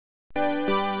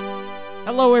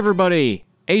Hello everybody,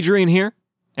 Adrian here,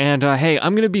 and hey,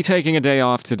 I'm going to be taking a day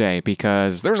off today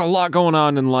because there's a lot going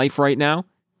on in life right now,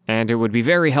 and it would be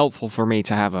very helpful for me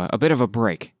to have a bit of a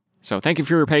break. So thank you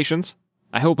for your patience.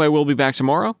 I hope I will be back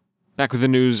tomorrow, back with the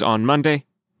news on Monday,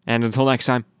 and until next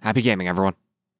time, happy gaming everyone.